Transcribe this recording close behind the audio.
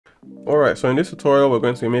Alright, so in this tutorial we're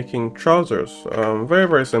going to be making trousers.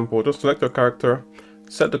 Very simple. Just select your character,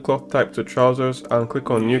 set the cloth type to trousers and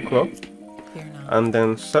click on new cloth, and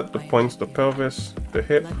then set the points, the pelvis, the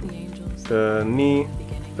hip, the knee,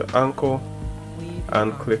 the ankle,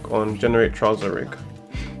 and click on generate trouser rig.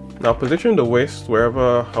 Now position the waist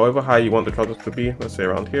however high you want the trousers to be, let's say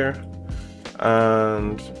around here,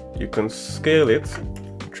 and you can scale it.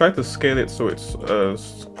 Try to scale it so it's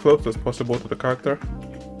as close as possible to the character.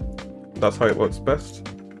 That's how it works best.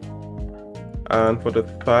 And for the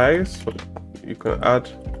thighs, you can add,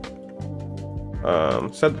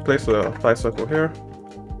 place a thigh circle here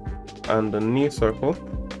and the knee circle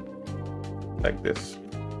like this.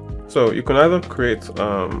 So you can either create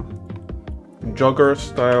jogger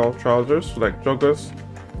style trousers, like joggers.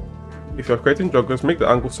 If you're creating joggers, make the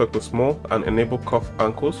ankle circle small and enable cuff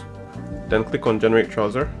ankles, then click on generate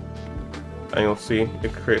trouser and you'll see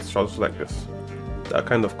it creates trousers like this that are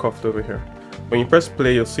kind of cuffed over here. When you press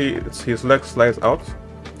play, you'll see his leg slides out.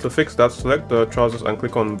 To fix that, select the trousers and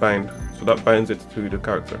click on bind, so that binds it to the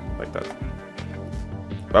character like that.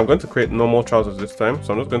 But I'm going to create normal trousers this time,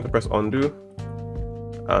 so I'm just going to press undo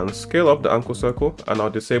and scale up the ankle circle, and I'll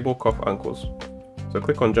disable cuff ankles. So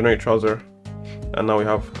click on generate trouser and now we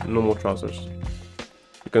have normal trousers.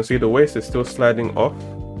 You can see the waist is still sliding off.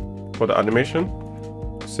 For the animation,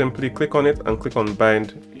 simply click on it and click on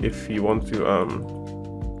bind if you want to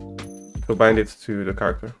bind it to the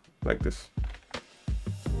character like this.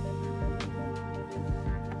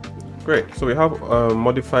 Great, so we have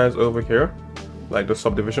modifiers over here, like the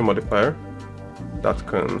subdivision modifier that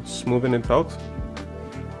can smoothen it out,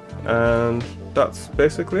 and that's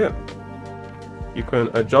basically it. You can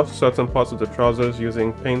adjust certain parts of the trousers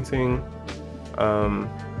using painting.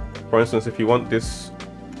 For instance, if you want this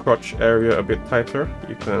crotch area a bit tighter,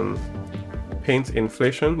 you can paint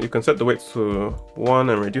inflation. You can set the weight to 1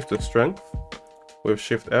 and reduce the strength with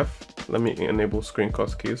Shift F. Let me enable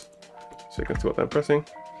screencast keys so you can see what I'm pressing.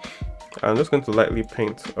 I'm just going to lightly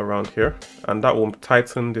paint around here, and that will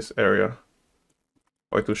tighten this area,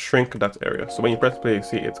 or it will shrink that area. So when you press play, you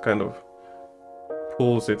see it kind of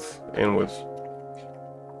pulls it inwards.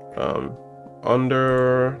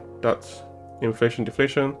 Under that inflation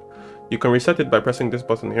deflation, you can reset it by pressing this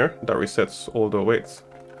button here that resets all the weights.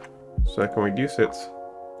 So I can reduce it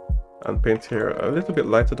and paint here a little bit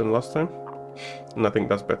lighter than last time, and I think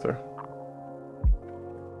that's better.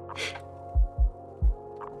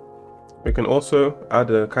 We can also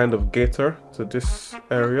add a kind of gaiter to this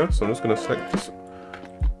area, so I'm just going to select this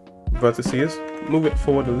vertices, move it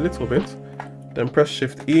forward a little bit, then press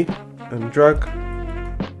Shift E and drag,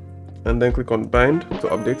 and then click on bind to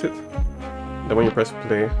update it. Then when you press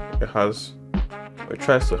play, it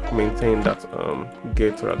tries to maintain that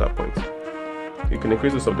gaiter at that point. You can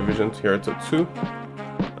increase the subdivision here to 2,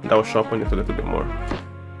 and that will sharpen it a little bit more,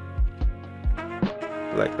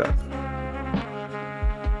 like that.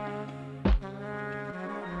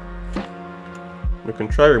 We can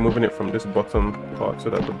try removing it from this bottom part so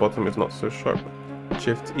that the bottom is not so sharp.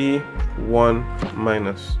 Shift E, 1,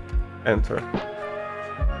 minus, enter,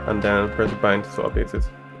 and then press bind to update it.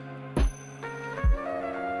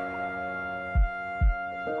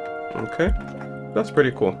 Okay, that's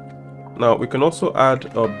pretty cool. Now we can also add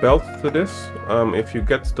a belt to this. If you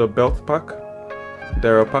get the belt pack,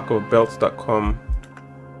 there are a pack of belts that come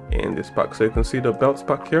in this pack. So you can see the belts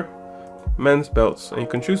pack here, men's belts, and you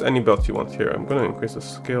can choose any belt you want here. I'm going to increase the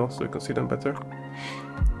scale so you can see them better.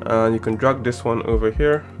 And you can drag this one over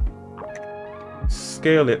here,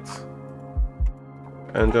 scale it,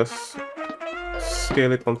 and just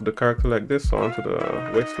scale it onto the character like this, or onto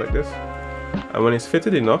the waist like this. And when it's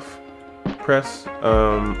fitted enough, press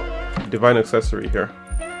Divine accessory here,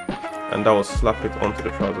 and that will slap it onto the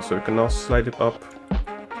trouser. So we can now slide it up,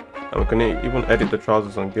 and we can even edit the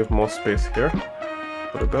trousers and give more space here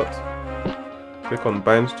for the belt. Click on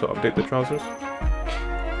bind to update the trousers,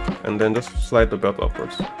 and then just slide the belt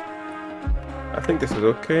upwards. I think this is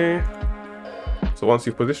okay. So once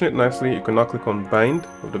you position it nicely, you can now click on bind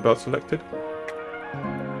with the belt selected,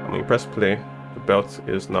 and when you press play, the belt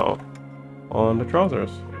is now on the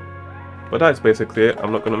trousers. But that's basically it.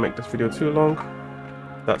 I'm not going to make this video too long.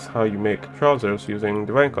 That's how you make trousers using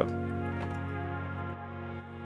DivineCut.